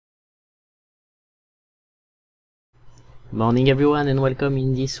Morning everyone, and welcome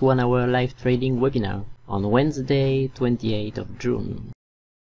in this 1-hour live trading webinar on Wednesday 28th of June.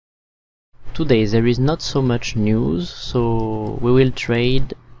 Today there is not so much news, so we will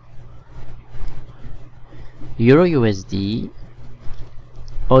trade Euro USD,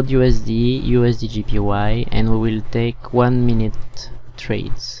 AUD USD, USD GPY, and we will take 1 minute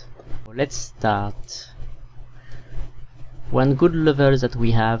trades. Let's start. One good level that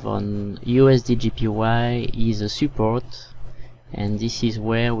we have on USD GPY is a support, and this is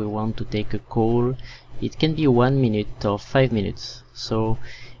where we want to take a call. It can be 1 minute or 5 minutes. So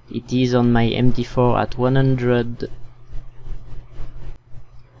it is on my MT4 at 100.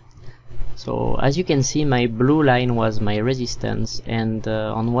 So as you can see, my blue line was my resistance, and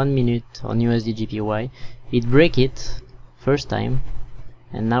on 1 minute on USD GPY it break it first time,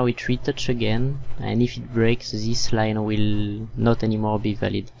 and now it retouch again, and if it breaks, this line will not anymore be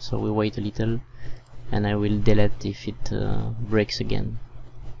valid. So we wait a little and I will delete if it breaks again,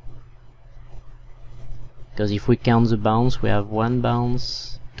 because if we count the bounce, we have 1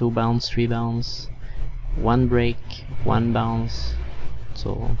 bounce, 2 bounce, 3 bounce, 1 break, 1 bounce,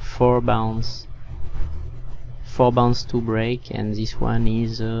 so 4 bounce, 4 bounce, 2 break, and this one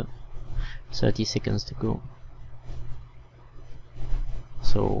is 30 seconds to go.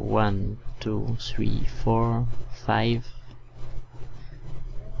 So 1, 2, 3, 4, 5.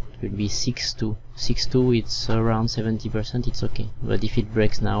 It will be 6-2. 6-2. It's around 70%. It's okay. But if it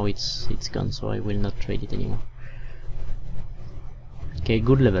breaks now, it's gone. So I will not trade it anymore. Okay,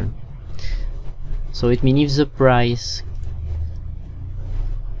 good level. So it means if the price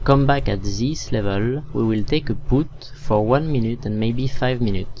come back at this level, we will take a put for 1 minute and maybe 5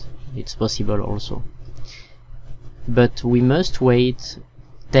 minutes. It's possible also. But we must wait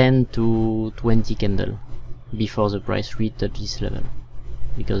 10 to 20 candle before the price retouch this level,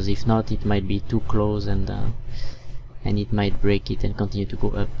 because if not, it might be too close and it might break it and continue to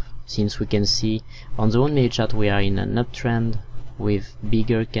go up. Since we can see on the 1 minute chart we are in an uptrend with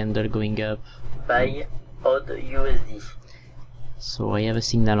bigger candle going up. Buy AUD USD. So I have a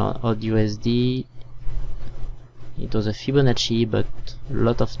signal on AUD USD. It was a Fibonacci, but a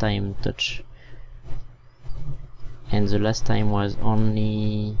lot of time touch, and the last time was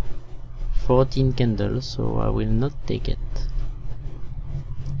only 14 candles, so I will not take it.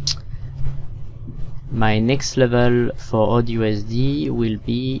 My next level for AUD USD will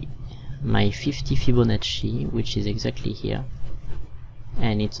be my 50 Fibonacci, which is exactly here,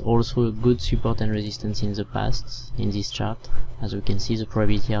 and it's also a good support and resistance in the past in this chart. As we can see, the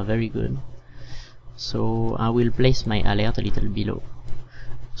probability are very good, so I will place my alert a little below.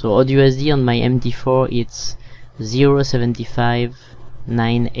 So AUD USD on my MT4, it's 0.75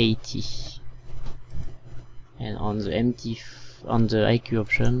 980, and on the on the IQ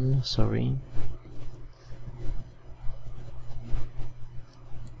option, sorry,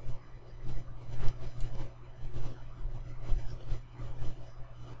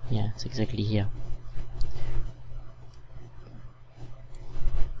 yeah, it's exactly here.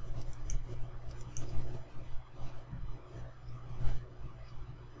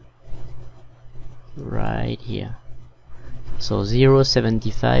 Right here. So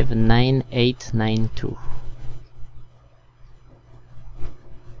 0.75 9892.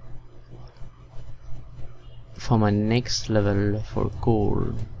 For my next level for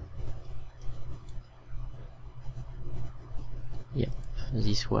call, yep,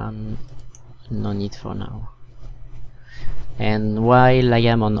 this one no need for now. And while I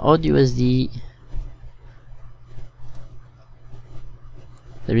am on AUD USD,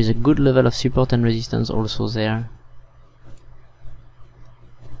 there is a good level of support and resistance also there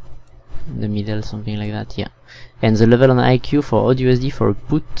in the middle, something like that, yeah. And the level on IQ for AUD USD for a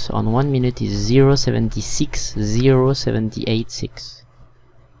put on 1 minute is 0.76 0.786.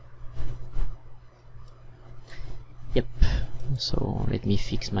 Yep. So let me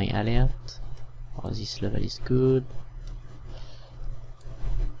fix my alert. Oh, this level is good.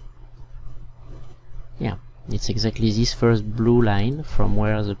 Yeah, it's exactly this first blue line from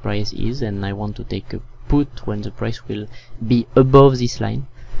where the price is, and I want to take a put when the price will be above this line.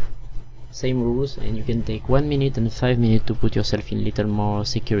 Same rules, and you can take 1 minute and 5 minutes to put yourself in little more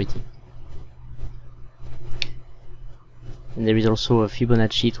security. And there is also a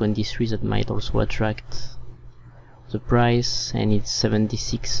Fibonacci 23 that might also attract the price, and it's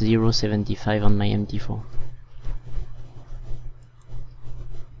 76.075 on my MT4.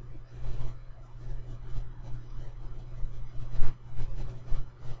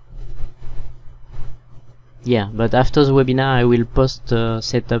 Yeah, but after the webinar I will post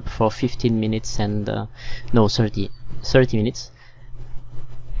setup for 15 minutes and no, 30 minutes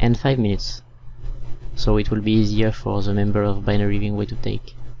and 5 minutes. so it will be easier for the member of binary viewing way to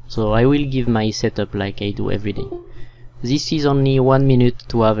take. So I will give my setup like I do every day. This is only 1 minute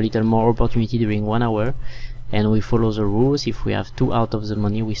to have a little more opportunity during 1 hour, and we follow the rules. If we have 2 out of the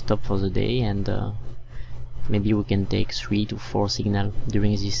money, we stop for the day, and maybe we can take 3 to 4 signal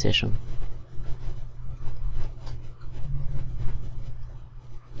during this session.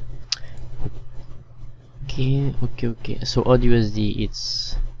 Okay, so odd USD,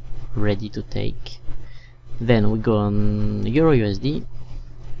 it's ready to take. Then we go on Euro USD.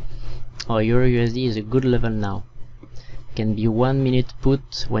 Euro USD is a good level now. Can be 1 minute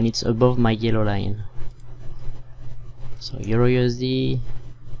put when it's above my yellow line. So Euro USD,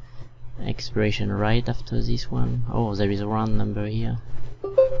 expiration right after this one. Oh, there is a round number here.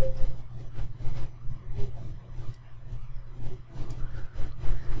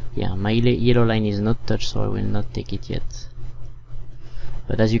 Yeah, my yellow line is not touched, so I will not take it yet.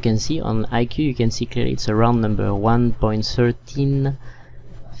 But as you can see on IQ, you can see clearly it's a round number,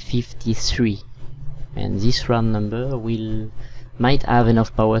 1.1353, and this round number might have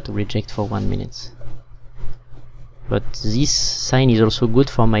enough power to reject for 1 minute. But this sign is also good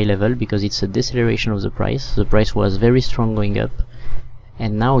for my level because it's a deceleration of the price. The price was very strong going up,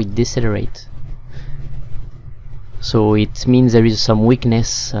 and now it decelerates. So it means there is some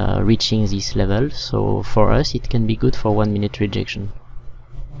weakness reaching this level, so for us it can be good for 1 minute rejection.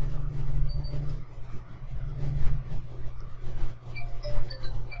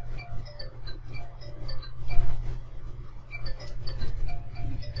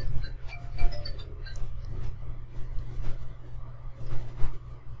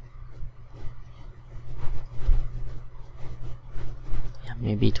 Yeah,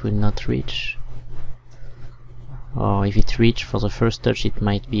 maybe it will not reach. Or if it reaches for the first touch, it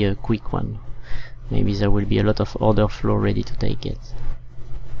might be a quick one. Maybe there will be a lot of order flow ready to take it.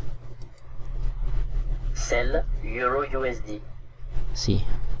 Sell Euro USD. See,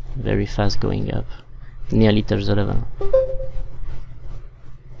 very fast going up. Nearly touch the level.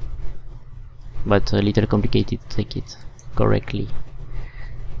 But a little complicated to take it correctly.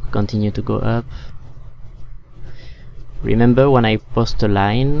 Continue to go up. Remember, when I post a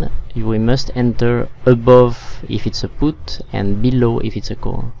line, we must enter above if it's a put and below if it's a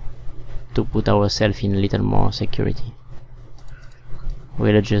call, to put ourselves in a little more security.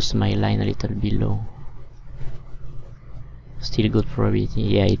 We'll adjust my line a little below. Still good probability.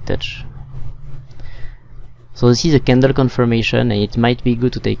 Yeah, it touched. So this is a candle confirmation, and it might be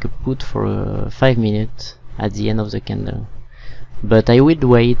good to take a put for 5 minutes at the end of the candle. But I will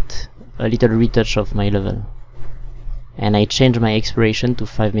wait a little retouch of my level. And I change my expiration to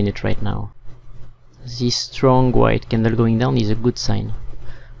 5 minutes right now. This strong white candle going down is a good sign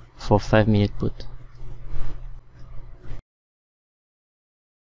for 5 minute put.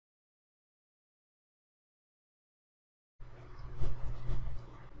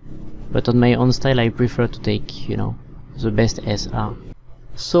 But on my own style I prefer to take, you know, the best SR.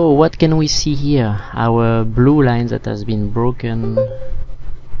 So what can we see here? Our blue line that has been broken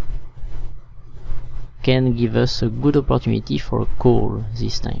can give us a good opportunity for a call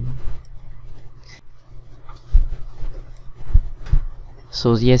this time.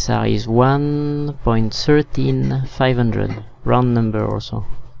 So the SR is 1.13500, round number also.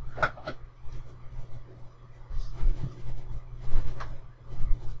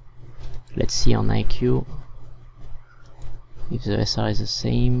 Let's see on IQ if the SR is the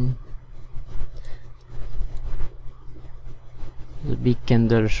same. The big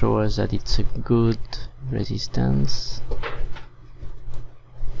candle shows us that it's a good resistance.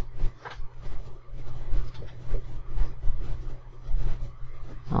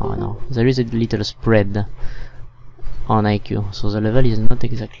 Oh no, there is a little spread on IQ, so the level is not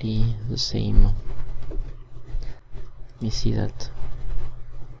exactly the same. Let me see that.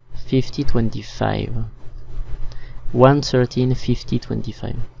 50.25,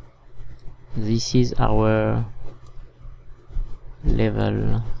 113.50.25. This is our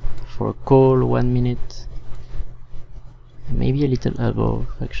level for call 1 minute, maybe a little above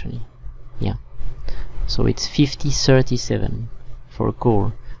actually. Yeah, so it's 50.37 for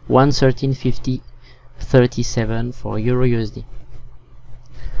call, 113.50.37 for Euro USD.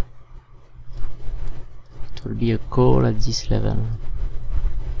 It will be a call at this level.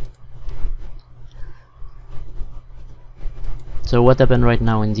 So what happened right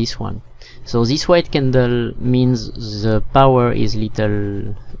now in this one? So this white candle means the power is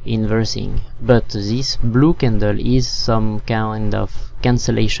little inversing, but this blue candle is some kind of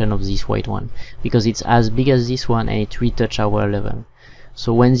cancellation of this white one, because it's as big as this one and it retouch our level.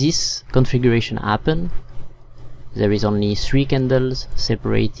 So when this configuration happen, there is only 3 candles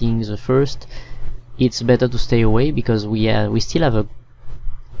separating the first. it's better to stay away, because we still have a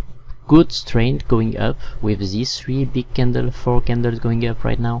good strength going up with these 3 big candles, 4 candles going up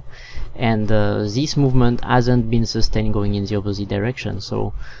right now, and this movement hasn't been sustained going in the opposite direction,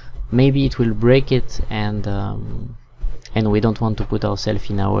 so maybe it will break it, and we don't want to put ourselves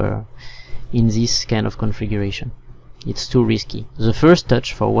in this kind of configuration. It's too risky. The first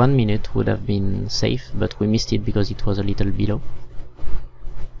touch for 1 minute would have been safe, but we missed it because it was a little below.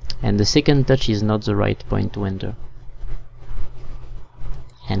 And the second touch is not the right point to enter.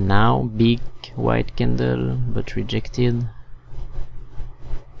 And now, big white candle, but rejected.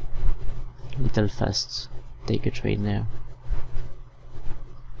 Little fast. Take a trade there.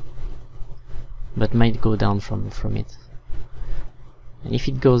 But might go down from it. And if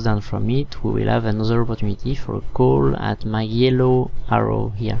it goes down from it, we will have another opportunity for a call at my yellow arrow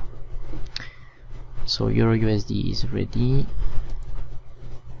here. So Euro USD is ready.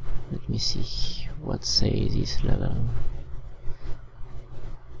 Let me see what says this level.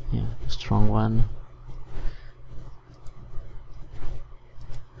 Yeah, strong one.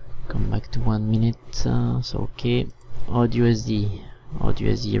 Come back to 1 minute. So okay. Odd USD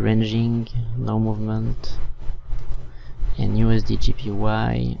ranging, no movement. And USD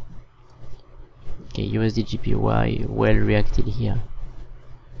GPY. Okay, USD GPY well reacted here.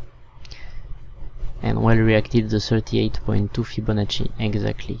 And well reacted the 38.2 Fibonacci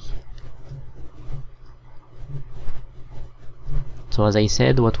exactly. So as I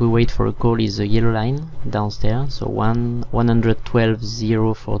said, what we wait for a call is the yellow line downstairs, so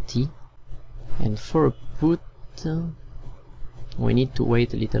 112.040. And for a put, we need to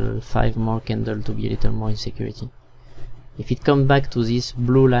wait a little 5 more candles to be a little more in security. If it comes back to this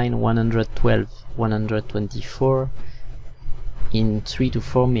blue line 112, 124, in 3 to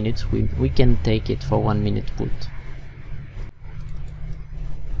 4 minutes we can take it for 1 minute put.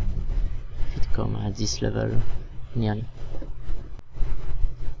 If it comes at this level, nearly.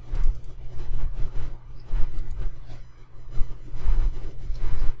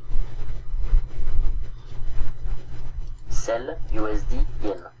 Sell USD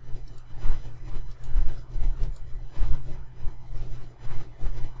yen.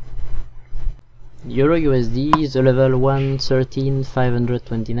 Euro USD, the level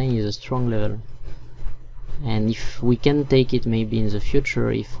 113,529 is a strong level. And if we can take it maybe in the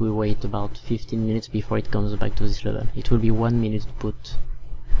future, if we wait about 15 minutes before it comes back to this level, it will be 1 minute put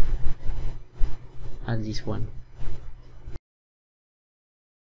at this one.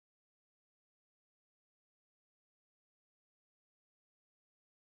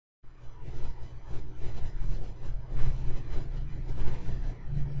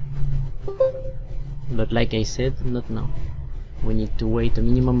 But like I said, not now. We need to wait a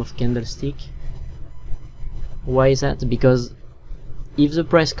minimum of candlestick. Why is that? Because if the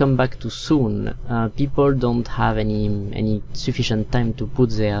price come back too soon, people don't have any sufficient time to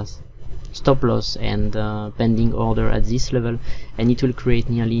put their stop loss and pending order at this level, and it will create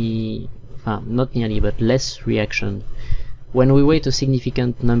nearly, not nearly, but less reaction. When we wait a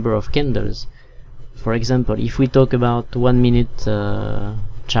significant number of candles, for example, if we talk about 1 minute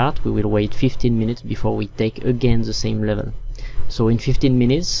chart, we will wait 15 minutes before we take again the same level. So in 15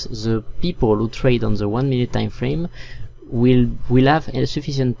 minutes, the people who trade on the 1 minute time frame will have a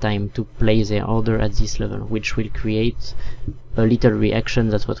sufficient time to place their order at this level, which will create a little reaction.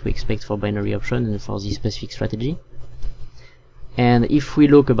 That's what we expect for binary option and for this specific strategy. And if we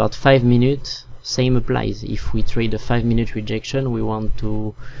look about 5 minutes, same applies. If we trade a 5 minute rejection, we want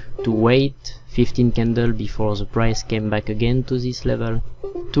to wait 15 candles before the price came back again to this level,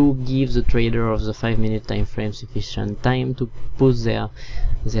 to give the trader of the 5 minute time frame sufficient time to put their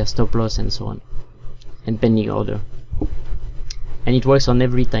stop loss and so on, and pending order. And it works on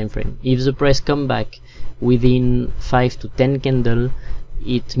every time frame. If the price come back within 5 to 10 candles,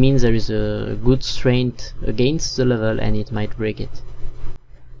 it means there is a good strength against the level and it might break it.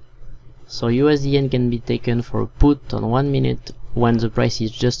 So USD yen can be taken for a put on 1 minute when the price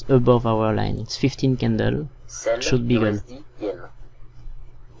is just above our line. It's 15 candles. Should be good.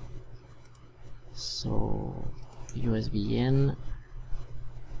 So USD yen.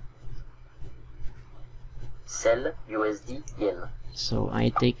 Sell USD yen. So I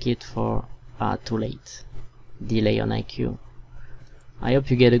take it for too late. Delay on IQ. I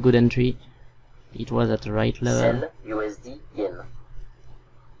hope you get a good entry. It was at the right level. Sell USD yen.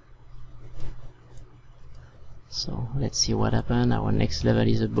 So let's see what happened. Our next level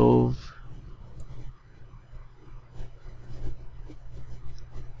is above.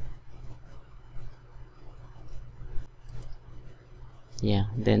 Yeah,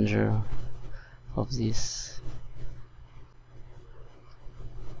 danger of this.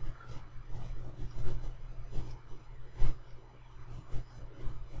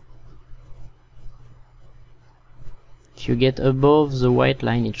 If you get above the white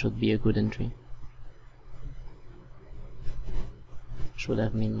line, it should be a good entry. Should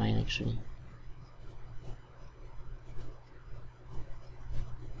have been mine actually.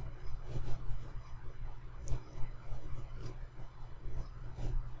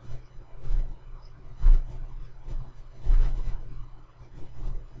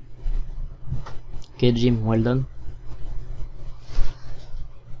 Okay, Jim, well done.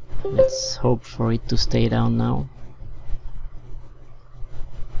 Let's hope for it to stay down now.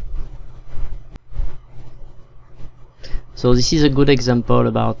 So this is a good example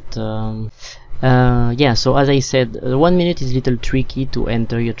about yeah, so as I said, 1 minute is a little tricky to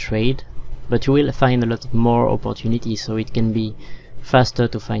enter your trade, but you will find a lot more opportunities, so it can be faster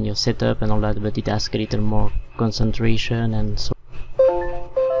to find your setup and all that, but it asks a little more concentration and so.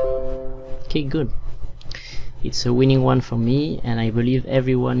 Okay, good. It's a winning one for me, and I believe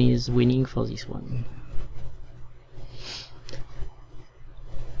everyone is winning for this one.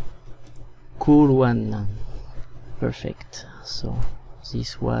 Cool one. Perfect. So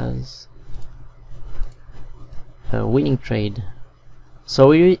this was a winning trade. So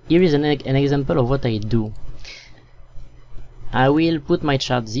here is an example of what I do. I will put my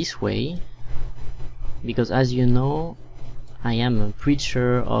chart this way because, as you know, I am a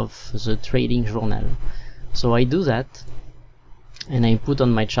preacher of the trading journal. So I do that, and I put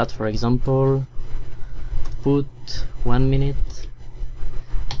on my chart, for example, put 1 minute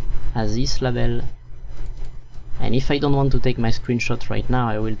as this label. And if I don't want to take my screenshot right now,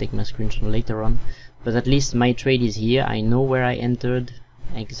 I will take my screenshot later on, but at least my trade is here. I know where I entered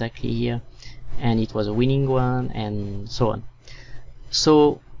exactly here, and it was a winning one, and so on.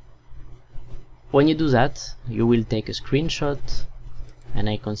 So when you do that, you will take a screenshot, and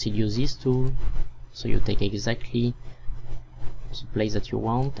I consider this tool, so you take exactly the place that you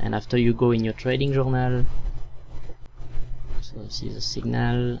want, and after you go in your trading journal, so this is a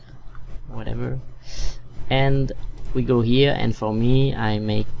signal, whatever, and we go here, and for me I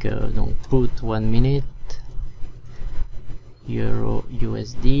make don't put 1 minute Euro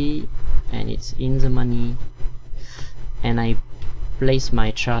USD, and it's in the money, and I place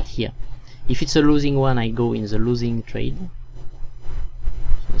my chart here. If it's a losing one, I go in the losing trade.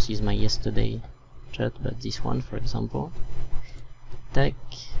 So this is my yesterday chart, but this one, for example, tack,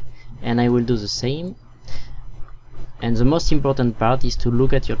 and I will do the same. And the most important part is to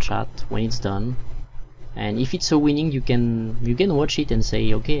look at your chart when it's done, and if it's a winning, you can watch it and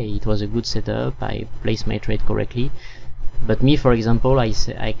say, okay, it was a good setup, I placed my trade correctly. But me, for example, I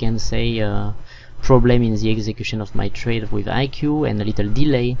can say problem in the execution of my trade with IQ and a little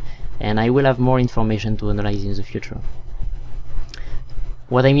delay, and I will have more information to analyze in the future.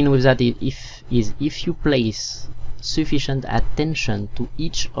 What I mean with that is if you place sufficient attention to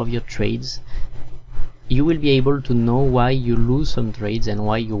each of your trades, you will be able to know why you lose some trades and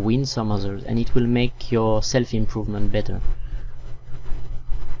why you win some others, and it will make your self-improvement better.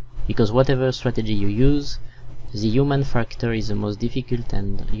 Because whatever strategy you use, the human factor is the most difficult,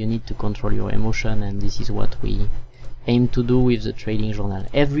 and you need to control your emotion, and this is what we aim to do with the trading journal.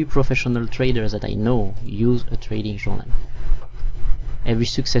 Every professional trader that I know use a trading journal. Every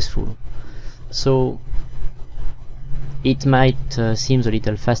successful. So it might seem a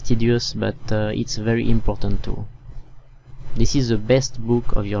little fastidious, but it's very important too. This is the best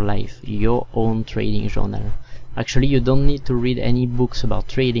book of your life, your own trading journal. Actually, you don't need to read any books about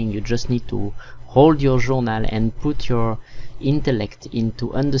trading, you just need to hold your journal and put your intellect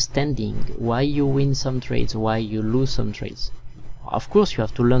into understanding why you win some trades, why you lose some trades. Of course, you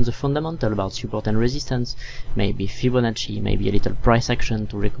have to learn the fundamental about support and resistance, maybe Fibonacci, maybe a little price action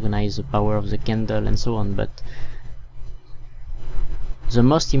to recognize the power of the candle and so on, but the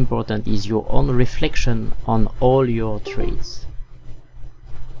most important is your own reflection on all your trades.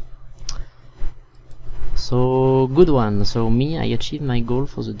 So good one. So me, I achieved my goal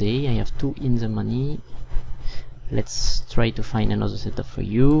for the day. I have 2 in the money. Let's try to find another setup for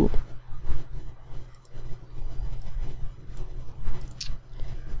you.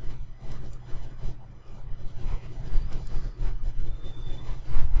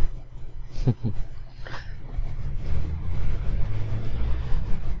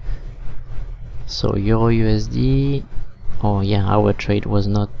 So Euro USD, oh yeah, our trade was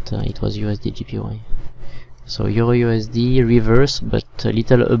not, it was USD GPY. So Euro USD reverse, but a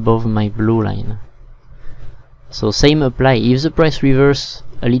little above my blue line. So same apply. If the price reverse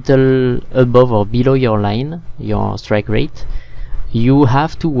a little above or below your line, your strike rate, you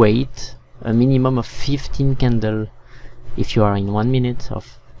have to wait a minimum of 15 candle if you are in 1 minute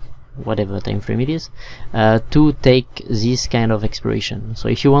of whatever time frame it is, to take this kind of expiration. So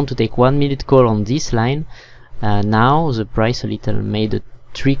if you want to take 1 minute call on this line, Now the price a little made a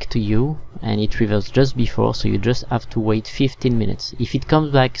trick to you and it reversed just before, so you just have to wait 15 minutes. If it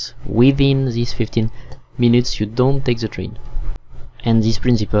comes back within these 15 minutes, you don't take the trade. And this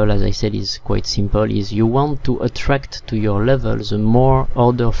principle, as I said, is quite simple, is you want to attract to your level the more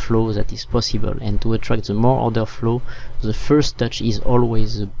order flow that is possible, and to attract the more order flow, the first touch is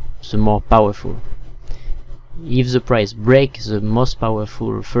always the more powerful. If the price breaks the most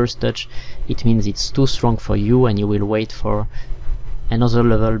powerful first touch, it means it's too strong for you and you will wait for another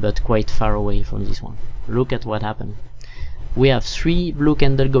level but quite far away from this one. Look at what happened. We have 3 blue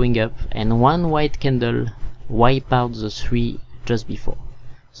candles going up and 1 white candle wipe out the 3 just before.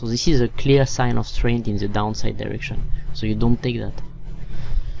 So this is a clear sign of strength in the downside direction, so you don't take that.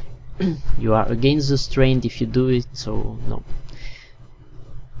 You are against the strength if you do it, so no.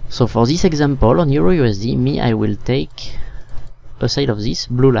 So for this example on Euro USD, I will take, aside of this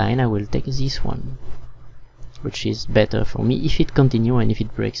blue line, I will take this one, which is better for me if it continues and if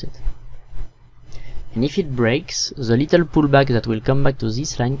it breaks it. And if it breaks, the little pullback that will come back to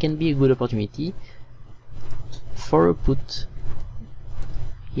this line can be a good opportunity for a put.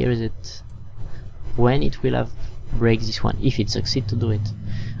 Here is it, when it will have break this one, if it succeeds to do it.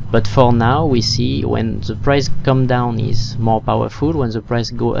 But for now we see when the price come down is more powerful, when the price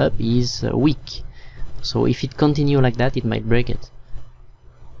go up is weak. So if it continue like that, it might break it.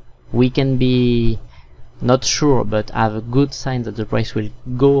 We can be not sure but have a good sign that the price will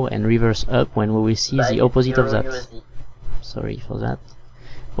go and reverse up when we will see the opposite of that. Sorry for that.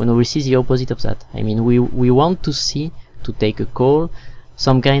 When we will see the opposite of that. I mean, we want to see, to take a call,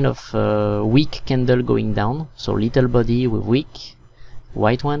 some kind of weak candle going down, so little body with weak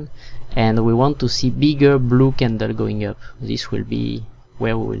white one, and we want to see bigger blue candle going up. This will be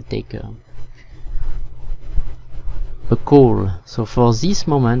where we will take a call. So for this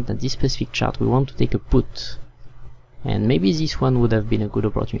moment, at this specific chart, we want to take a put, and maybe this one would have been a good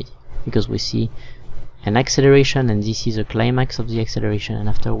opportunity because we see an acceleration and this is a climax of the acceleration, and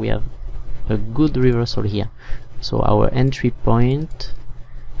after we have a good reversal here. So our entry point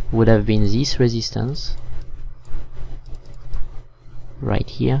would have been this resistance right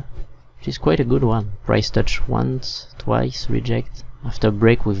here, which is quite a good one. Price touch once, twice, reject, after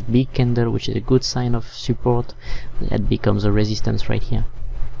break with big candle, which is a good sign of support, that becomes a resistance right here.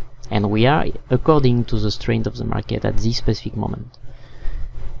 And we are according to the strength of the market at this specific moment.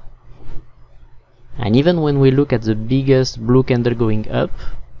 And even when we look at the biggest blue candle going up,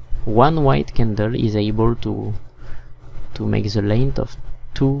 one white candle is able to make the length of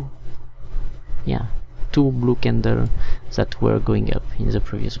two blue candles that were going up in the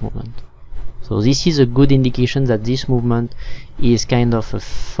previous movement. So this is a good indication that this movement is kind of a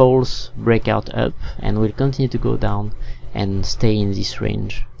false breakout up and will continue to go down and stay in this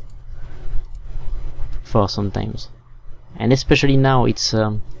range for some times. And especially now it's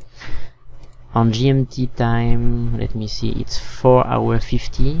on GMT time, let me see, it's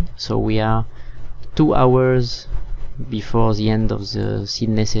 4:50, so we are 2 hours before the end of the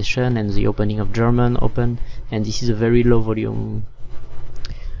Sydney session and the opening of German Open, and this is a very low volume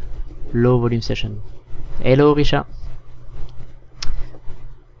session. Hello Richard.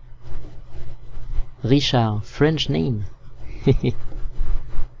 Richard, French name.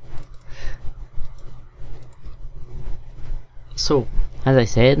 So as I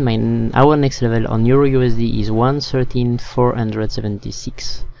said, our next level on Euro USD is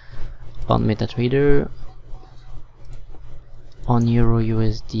 113,476 on MetaTrader. On Euro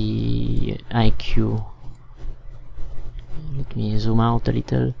USD IQ, let me zoom out a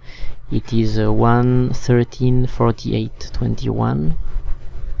little, it is 113.4821,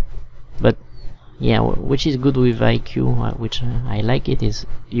 but yeah, which is good with IQ, which I like it, is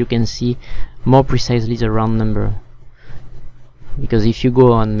you can see more precisely the round number. Because if you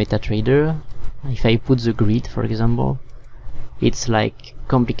go on MetaTrader, if I put the grid for example, it's like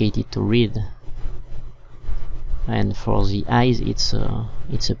complicated to read, and for the eyes it's a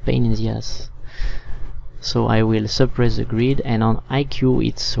pain in the ass. So I will suppress the grid, and on IQ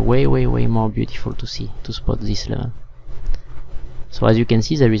it's way more beautiful to see, to spot this level. So as you can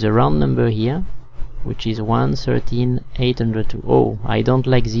see, there is a round number here which is 113,802. Oh, I don't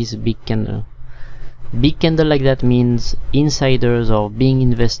like this big candle. Big candle like that means insiders or being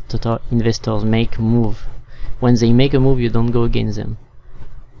investors make move. When they make a move, you don't go against them.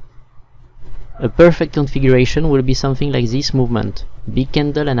 A perfect configuration will be something like this movement, big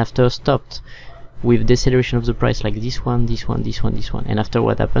candle and after stopped with deceleration of the price like this one, this one, this one, this one, and after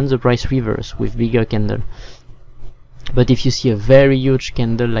what happens, the price reverse with bigger candle. But if you see a very huge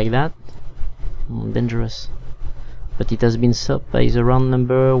candle like that, dangerous. But it has been stopped by the round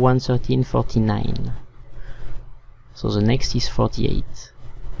number 113.49. So the next is 48.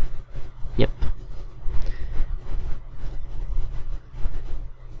 Yep.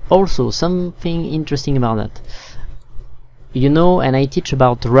 Also, something interesting about that. You know, and I teach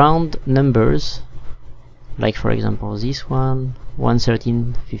about round numbers, like for example this one,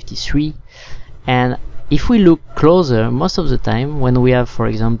 113.53, and if we look closer, most of the time when we have, for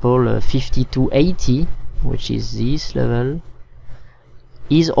example, 52.80, which is this level,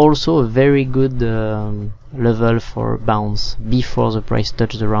 is also a very good level for bounce before the price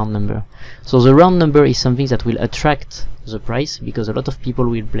touches the round number. So the round number is something that will attract the price because a lot of people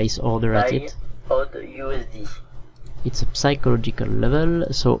will place order at it. Odd USD. It's a psychological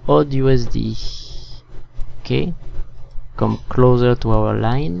level, so odd USD. Okay, come closer to our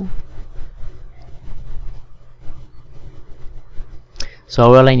line.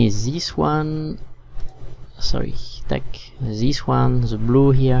 So our line is this one. Sorry, this one, the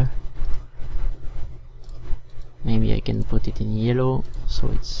blue here. Maybe I can put it in yellow so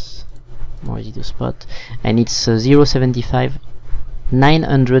it's more easy to spot. And it's 0.75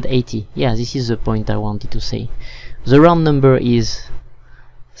 980. Yeah, this is the point I wanted to say. The round number is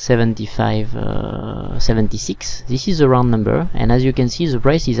 76. This is the round number, and as you can see, the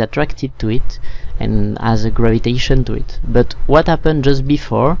price is attracted to it and has a gravitation to it. But what happened just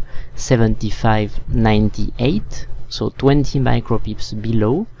before 75.98, so 20 micropips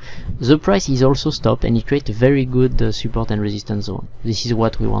below, the price is also stopped and it creates a very good support and resistance zone. This is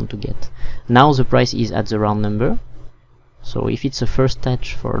what we want to get. Now the price is at the round number, so if it's a first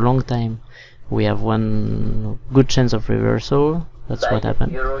touch for a long time, we have one good chance of reversal. That's what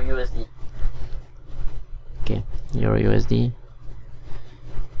happened. Euro USD. Okay, Euro USD.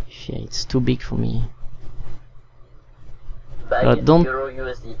 Yeah, it's too big for me. Don't Euro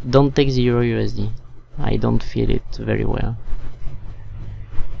USD. Don't take the Euro USD. I don't feel it very well.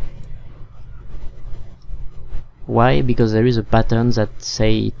 Why? Because there is a pattern that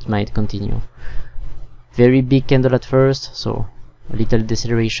say it might continue. Very big candle at first, so a little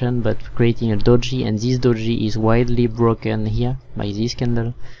deceleration, but creating a doji, and this doji is widely broken here by this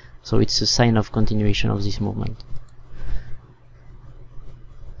candle, so it's a sign of continuation of this movement.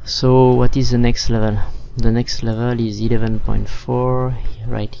 So what is the next level? The next level is 11.4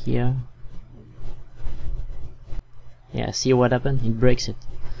 right here. Yeah, see what happened? It breaks it.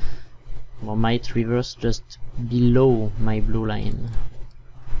 Or might reverse just below my blue line,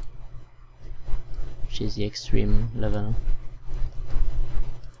 which is the extreme level.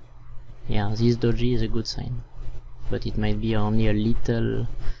 Yeah, this doji is a good sign, but it might be only a little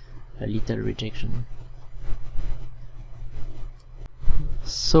rejection.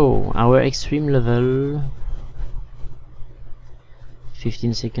 So our extreme level,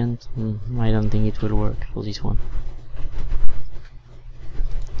 15 seconds. I don't think it will work for this one.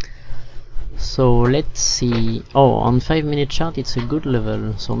 So let's see. Oh, on 5-minute chart it's a good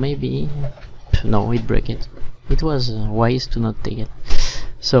level, so maybe no, it broke it. It was wise to not take it.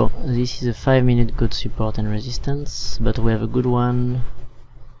 So this is a 5-minute good support and resistance, but we have a good one,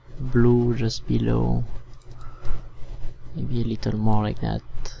 blue just below, maybe a little more like that.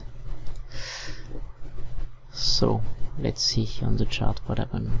 So let's see on the chart what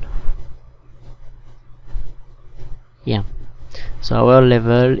happened. Yeah, so our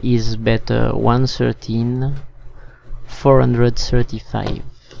level is better 113.435.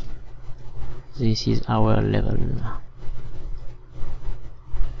 This is our level.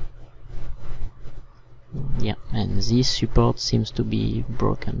 Yeah, and this support seems to be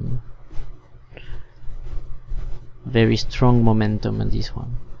broken. Very strong momentum on this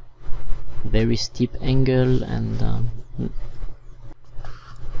one. Very steep angle, and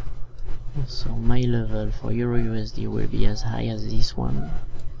so my level for Euro USD will be as high as this one.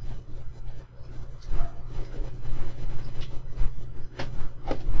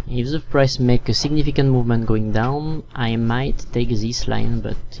 If the price make a significant movement going down, I might take this line,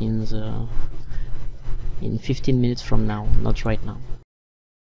 but in 15 minutes from now, not right now.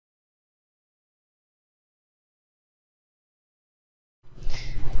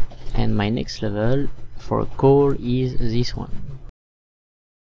 And my next level for a call is this one.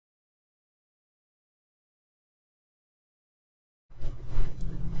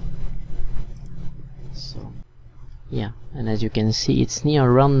 So yeah, and as you can see, it's near a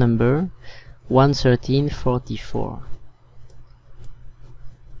round number 113.44.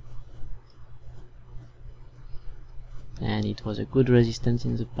 And it was a good resistance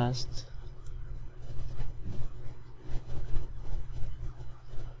in the past.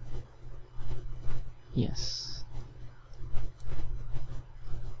 Yes.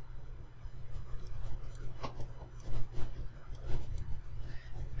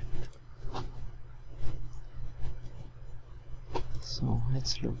 So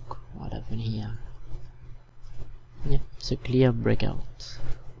let's look what happened here. Yeah, it's a clear breakout.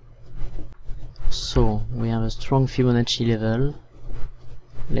 So we have a strong Fibonacci level.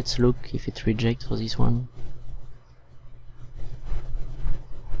 Let's look if it rejects for this one.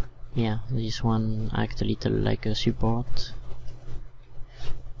 Yeah, this one acts a little like a support.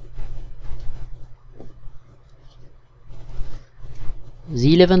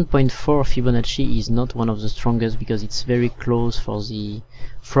 The 11.4 Fibonacci is not one of the strongest because it's very close for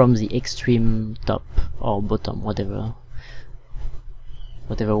from the extreme top or bottom, whatever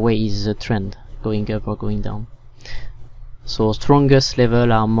way is the trend, going up or going down. So strongest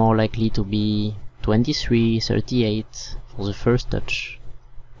level are more likely to be 23, 38 for the first touch.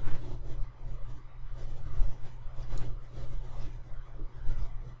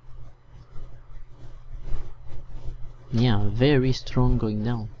 Yeah, very strong going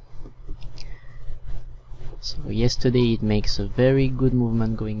down. So yesterday it makes a very good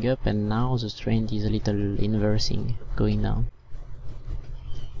movement going up, and now the trend is a little inversing, going down.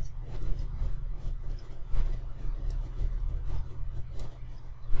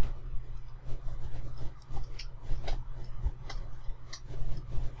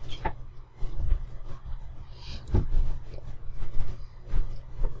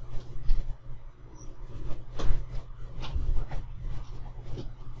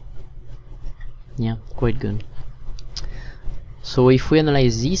 Yeah, quite good. So if we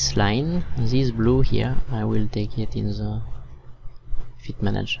analyze this line, this blue here, I will take it in the fit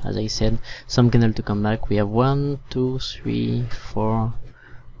manage. As I said, some candle to come back. We have 1, 2, 3, 4,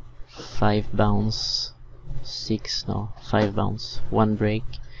 5 bounce, 5 bounce, 1 break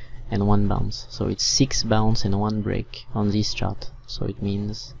and 1 bounce. So it's 6 bounce and 1 break on this chart. So it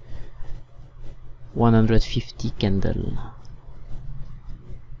means 150 candle.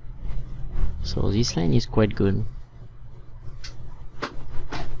 So this line is quite good.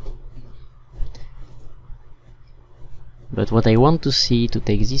 But what I want to see to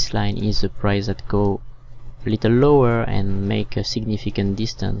take this line is the price that go a little lower and make a significant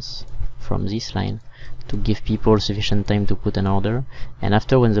distance from this line to give people sufficient time to put an order, and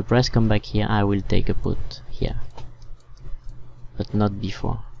after, when the price come back here, I will take a put here, but not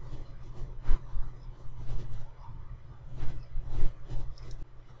before.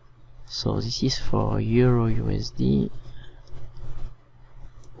 So this is for Euro USD.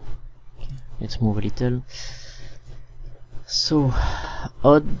 Okay, let's move a little. So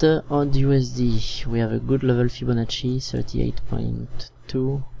odd USD, we have a good level Fibonacci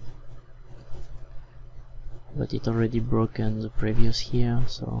 38.2, but it already broken the previous here,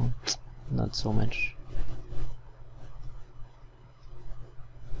 so not so much.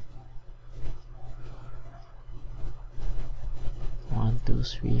 One, two,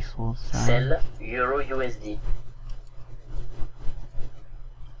 three, four, five. Sell Euro USD.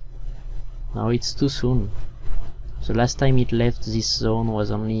 Now it's too soon. The last time it left this zone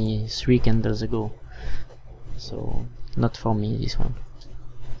was only 3 candles ago, so not for me, this one.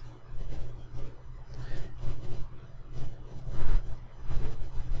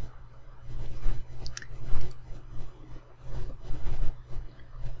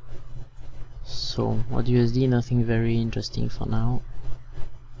 So odd USD, nothing very interesting for now.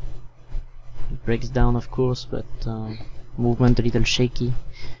 It breaks down, of course, but movement a little shaky.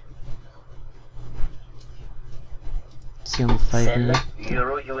 See on the 5 minute.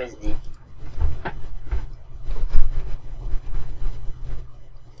 Euro USD.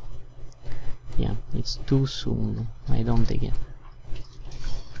 Yeah, it's too soon. I don't take it.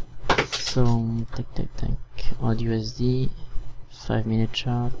 So take odd USD 5 minute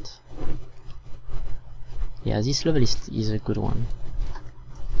chart. Yeah, this level is a good one.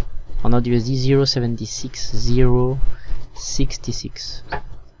 On odd USD 0.76, 0.66,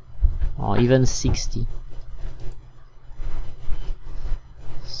 or even 60.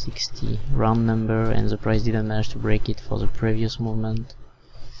 60 round number, and the price didn't manage to break it for the previous movement.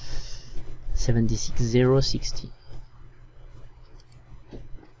 76.060.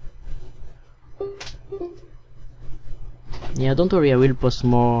 Yeah, don't worry, I will post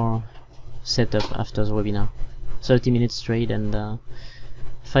more setup after the webinar. 30 minutes trade and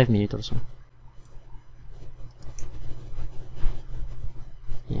 5 minutes also.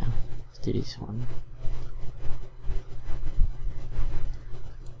 Yeah, still this one.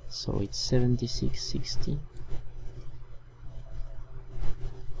 So it's 76.60.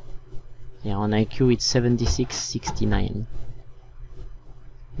 Yeah, on IQ it's 76.69.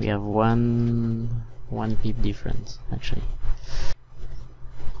 We have one pip difference actually.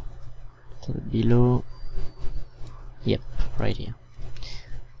 So below, yep, right here.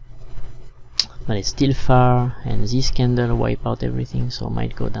 but it's still far, and this candle wipe out everything, so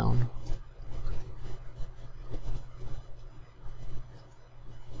might go down.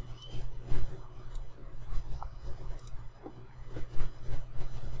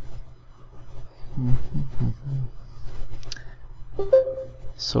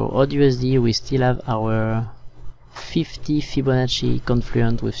 So odd USD, we still have our 50 Fibonacci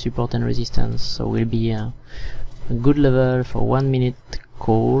confluent with support and resistance, so will be a good level for 1 minute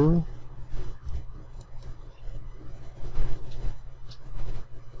call.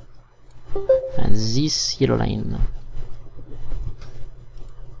 And this yellow line.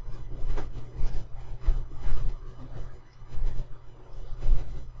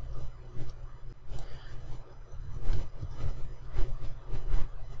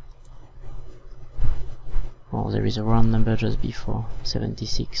 Oh, there is a round number just before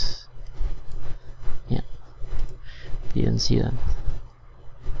 76. Yeah, didn't see that.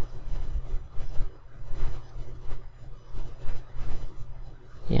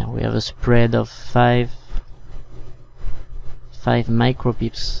 Yeah, we have a spread of 5 micro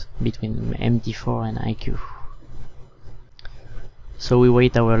pips between MT4 and IQ. So we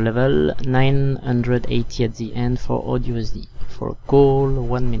wait our level 980 at the end for odd USD. For a call,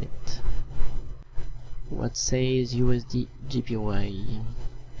 1 minute. What says USD JPY?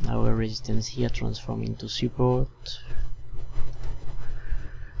 Our resistance here transform into support.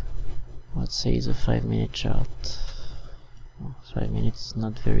 What says a 5-minute chart? 5 minutes,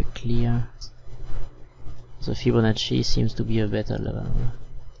 not very clear. The Fibonacci seems to be a better level.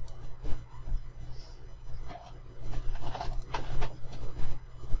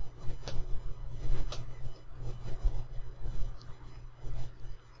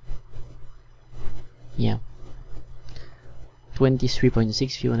 Yeah, 23.6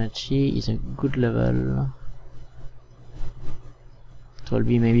 Fibonacci is a good level. It will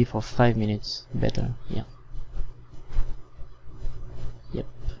be maybe for 5 minutes better. Yeah. Yep.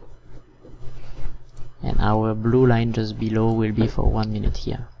 And our blue line just below will be for 1 minute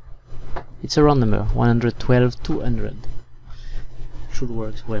here. It's a round number, 112, 200. Should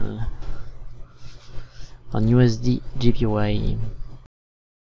work well. On USD JPY.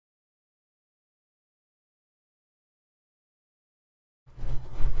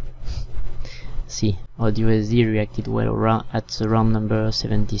 See, odd USD reacted well at the round number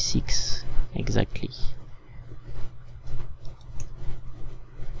 76 exactly.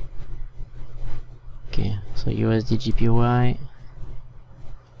 Okay, so USD JPY,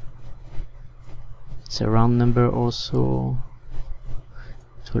 it's a round number also.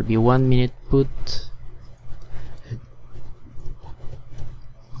 It will be 1 minute put.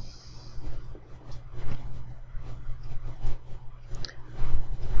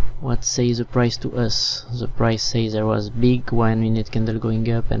 What says the price to us? The price says there was big 1 minute candle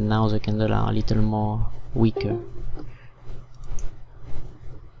going up, and now the candle are a little more weaker.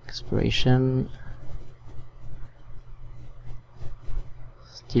 Expiration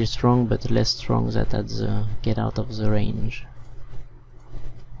still strong, but less strong than at the get out of the range.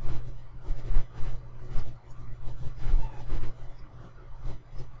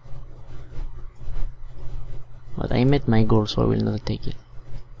 But I met my goal, so I will not take it.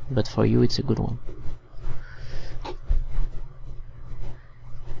 But for you it's a good one.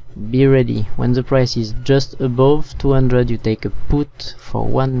 Be ready. When the price is just above 200, you take a put for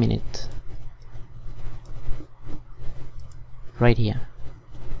 1 minute. Right here.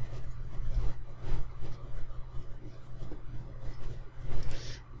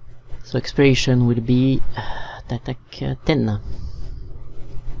 So expiration will be 10.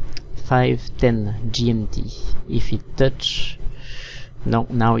 5:10 GMT. If it touch, no,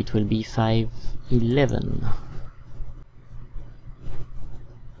 now it will be 5:11.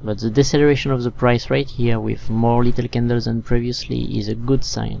 But the deceleration of the price right here with more little candles than previously is a good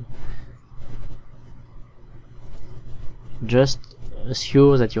sign. Just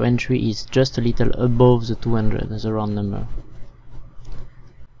assure that your entry is just a little above the 200 as a round number,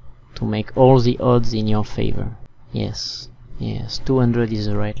 to make all the odds in your favor. Yes, yes, 200 is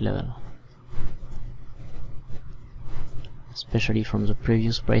the right level. Especially from the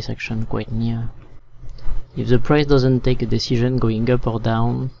previous price action quite near. If the price doesn't take a decision going up or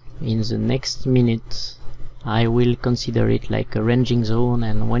down in the next minute, I will consider it like a ranging zone,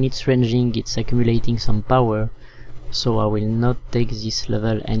 and when it's ranging it's accumulating some power, so I will not take this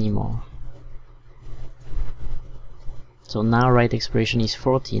level anymore. So now right expiration is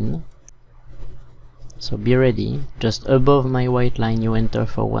 14, so be ready. Just above my white line you enter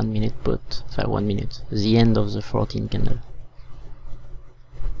for 1 minute put, 1 minute, the end of the 14 candle.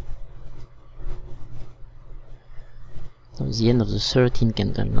 So the end of the 13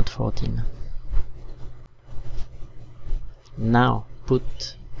 candle, not 14. Now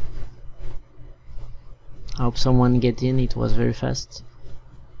put. I hope someone get in, it was very fast.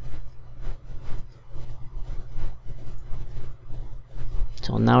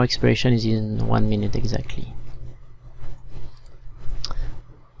 So now expiration is in 1 minute exactly.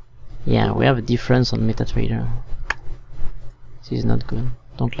 Yeah, we have a difference on MetaTrader. This is not good.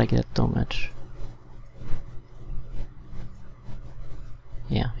 Don't like that too much.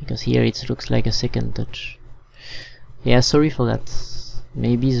 Yeah, because here it looks like a second touch. Yeah, sorry for that.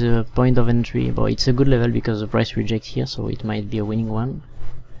 Maybe the point of entry, but it's a good level because the price rejects here, so it might be a winning one.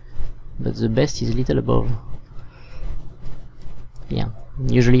 But the best is a little above. Yeah,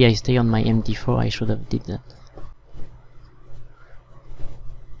 usually I stay on my MT4, I should have did that.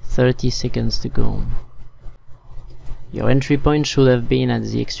 30 seconds to go. Your entry point should have been at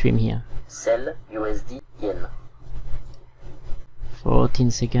the extreme here. Sell USD in.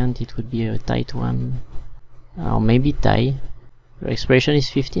 14 seconds, it would be a tight one. Or maybe tie. Your expiration is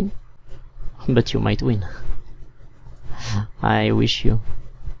 15, but you might win. I wish you.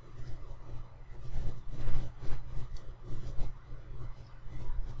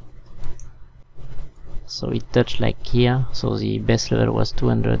 So it touched like here, so the best level was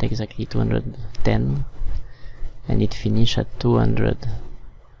 200, exactly 210, and it finished at 200.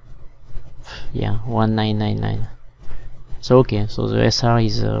 Yeah, 1999. So okay, so the SR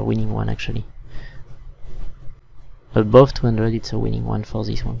is a winning one actually. Above 200 it's a winning one for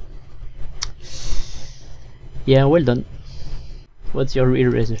this one. Yeah, well done. What's your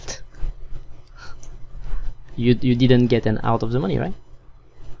real result? You didn't get an out of the money, right?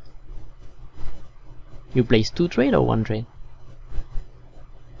 You placed 2 trade or 1 trade?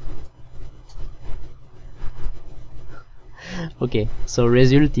 Okay, so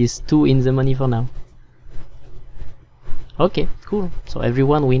result is 2 in the money for now. Okay, cool. So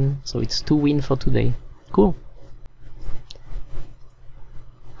everyone win. So it's 2 win for today. Cool.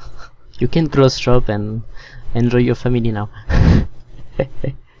 You can close shop and enjoy your family now.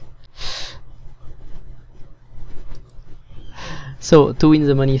 So 2 win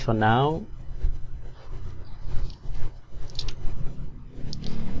the money for now.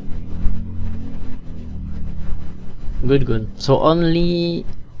 Good, good. So only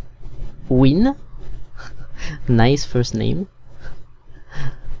win. Nice first name.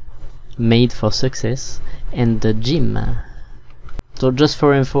 Made for success. And the gym. So just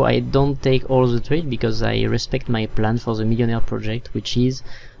for info, I don't take all the trade because I respect my plan for the millionaire project, which is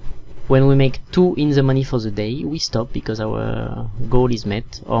when we make 2 in the money for the day, we stop because our goal is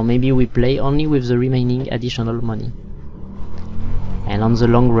met, or maybe we play only with the remaining additional money. And on the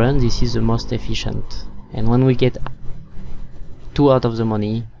long run, this is the most efficient. And when we get 2 out of the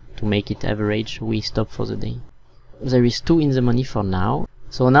money to make it average, we stop for the day. There is 2 in the money for now.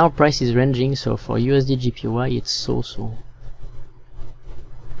 So now price is ranging, so for USD GPY it's so-so.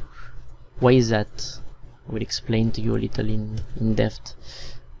 Why is that? I will explain to you a little in depth.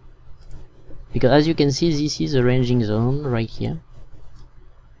 Because as you can see, this is a ranging zone right here.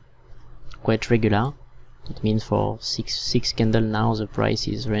 Quite regular. It means for six candles now the price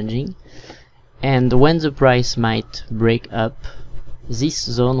is ranging. And when the price might break up, this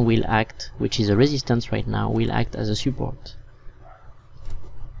zone will act, which is a resistance right now, will act as a support.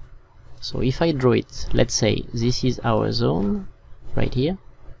 So if I draw it, let's say this is our zone right here.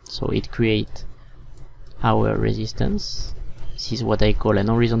 So it creates our resistance. This is what I call an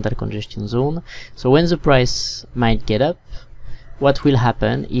horizontal congestion zone. So when the price might get up, what will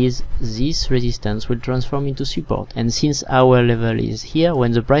happen is this resistance will transform into support. And since our level is here,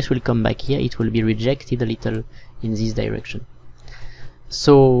 when the price will come back here, it will be rejected a little in this direction.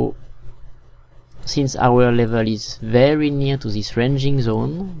 So since our level is very near to this ranging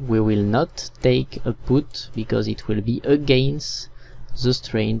zone, we will not take a put because it will be against the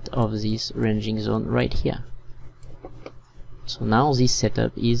strength of this ranging zone right here. So now this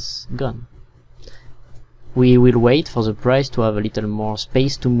setup is gone. We will wait for the price to have a little more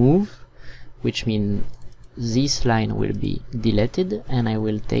space to move, which means this line will be deleted and I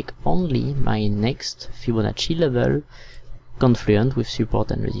will take only my next Fibonacci level confluent with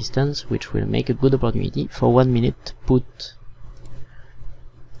support and resistance, which will make a good opportunity for 1 minute put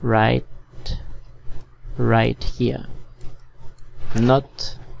right here.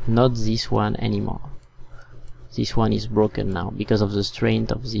 Not this one anymore. This one is broken now because of the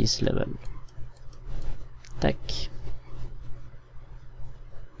strength of this level. Tack.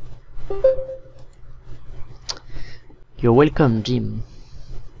 You're welcome, Jim.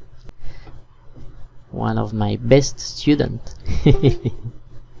 One of my best students.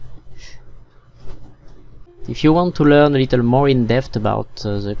 This If you want to learn a little more in depth about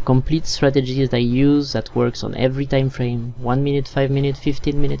the complete strategies I use that works on every time frame, 1 minute, 5 minutes,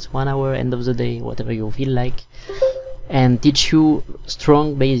 15 minutes, 1 hour, end of the day, whatever you feel like, and teach you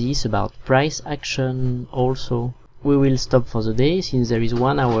strong basis about price action also, we will stop for the day since there is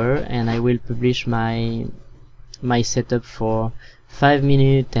 1 hour, and I will publish my setup for 5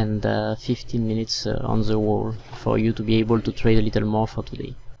 minutes and 15 minutes on the wall for you to be able to trade a little more for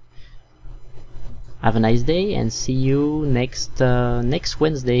today. Have a nice day and see you next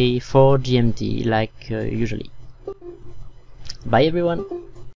Wednesday for GMT like usually. Bye everyone!